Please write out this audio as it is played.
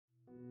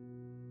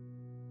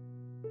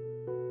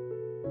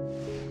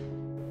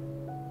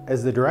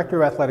As the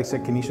Director of Athletics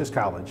at Canisius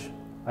College,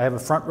 I have a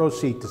front row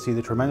seat to see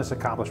the tremendous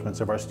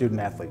accomplishments of our student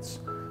athletes,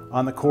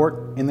 on the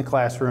court, in the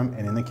classroom,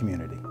 and in the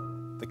community.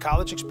 The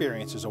college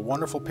experience is a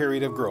wonderful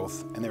period of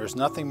growth, and there is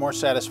nothing more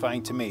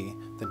satisfying to me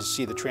than to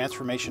see the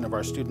transformation of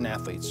our student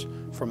athletes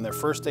from their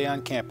first day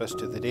on campus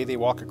to the day they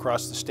walk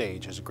across the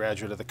stage as a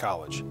graduate of the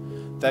college.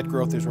 That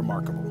growth is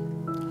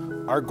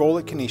remarkable. Our goal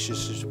at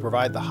Canisius is to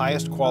provide the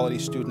highest quality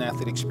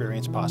student-athlete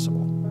experience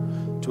possible.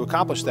 To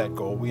accomplish that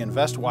goal, we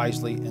invest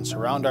wisely and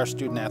surround our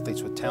student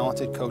athletes with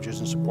talented coaches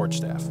and support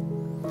staff.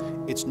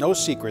 It's no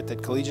secret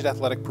that collegiate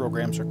athletic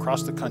programs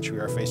across the country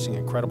are facing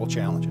incredible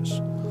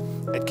challenges.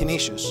 At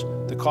Canisius,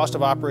 the cost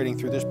of operating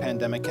through this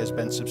pandemic has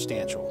been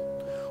substantial.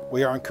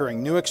 We are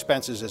incurring new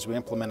expenses as we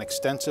implement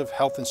extensive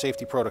health and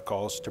safety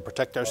protocols to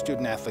protect our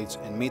student athletes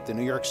and meet the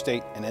New York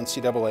State and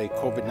NCAA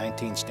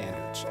COVID-19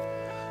 standards.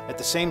 At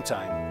the same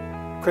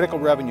time, critical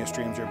revenue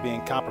streams are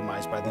being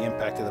compromised by the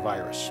impact of the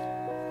virus.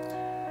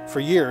 For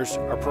years,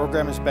 our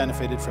program has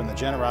benefited from the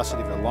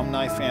generosity of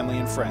alumni, family,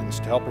 and friends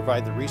to help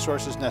provide the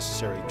resources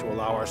necessary to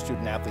allow our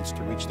student athletes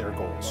to reach their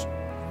goals.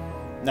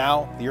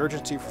 Now, the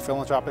urgency for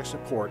philanthropic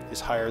support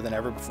is higher than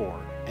ever before,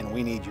 and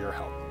we need your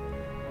help.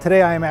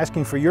 Today, I am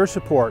asking for your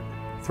support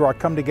through our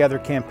Come Together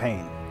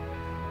campaign.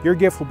 Your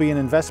gift will be an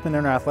investment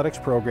in our athletics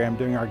program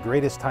during our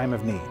greatest time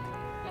of need,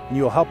 and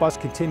you will help us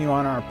continue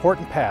on our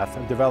important path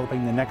of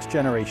developing the next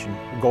generation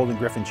of Golden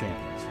Griffin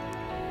champions.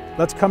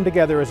 Let's come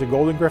together as a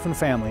Golden Griffin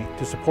family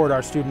to support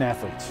our student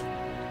athletes.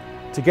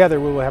 Together,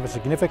 we will have a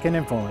significant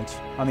influence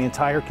on the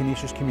entire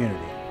Canisius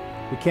community.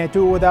 We can't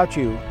do it without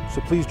you,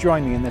 so please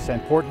join me in this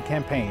important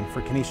campaign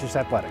for Canisius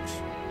athletics.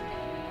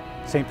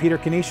 St. Peter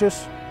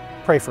Canisius,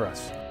 pray for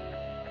us.